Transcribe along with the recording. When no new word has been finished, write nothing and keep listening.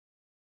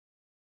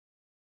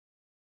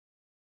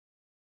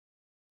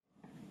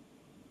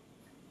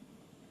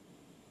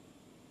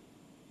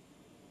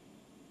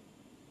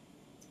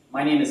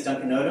My name is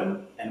Duncan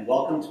Odom, and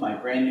welcome to my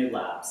brand new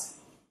labs.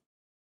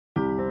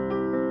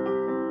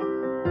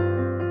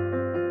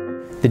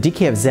 The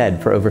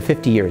DKFZ for over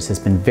 50 years has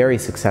been very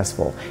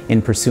successful in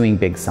pursuing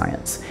big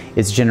science.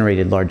 It's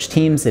generated large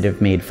teams that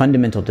have made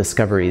fundamental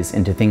discoveries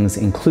into things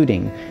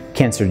including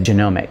cancer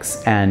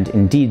genomics, and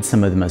indeed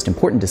some of the most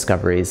important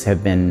discoveries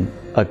have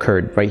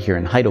occurred right here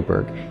in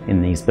Heidelberg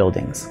in these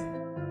buildings.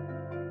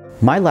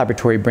 My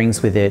laboratory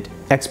brings with it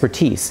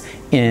expertise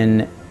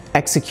in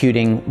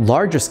executing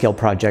larger scale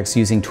projects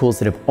using tools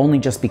that have only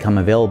just become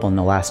available in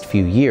the last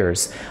few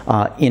years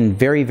in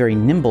very, very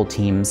nimble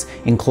teams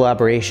in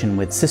collaboration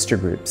with sister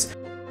groups.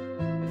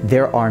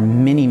 There are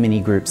many, many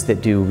groups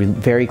that do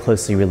very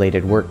closely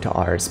related work to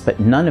ours, but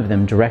none of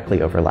them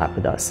directly overlap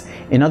with us.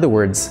 In other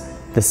words,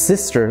 the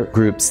sister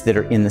groups that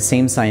are in the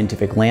same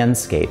scientific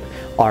landscape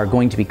are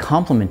going to be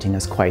complementing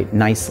us quite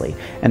nicely.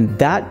 And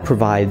that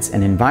provides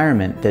an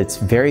environment that's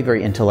very,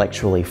 very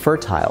intellectually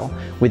fertile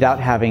without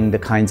having the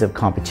kinds of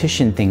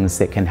competition things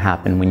that can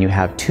happen when you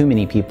have too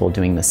many people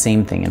doing the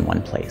same thing in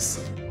one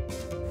place.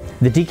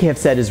 The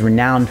DKFZ is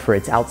renowned for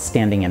its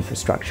outstanding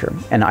infrastructure,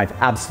 and I've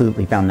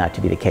absolutely found that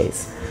to be the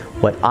case.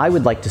 What I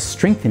would like to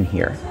strengthen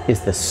here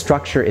is the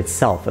structure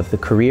itself of the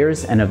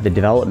careers and of the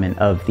development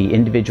of the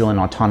individual and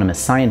autonomous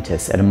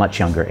scientists at a much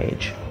younger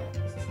age.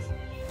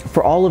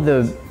 For all of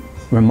the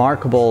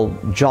remarkable,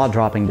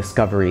 jaw-dropping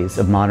discoveries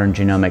of modern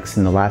genomics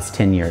in the last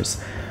 10 years,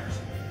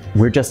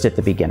 we're just at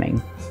the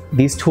beginning.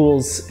 These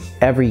tools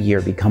every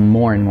year become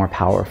more and more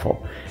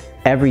powerful.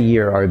 Every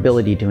year, our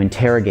ability to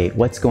interrogate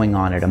what's going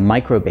on at a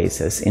micro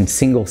basis in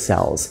single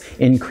cells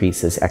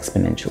increases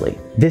exponentially.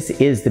 This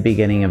is the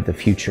beginning of the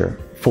future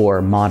for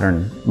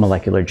modern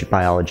molecular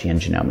biology and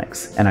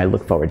genomics, and I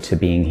look forward to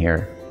being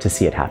here to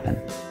see it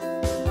happen.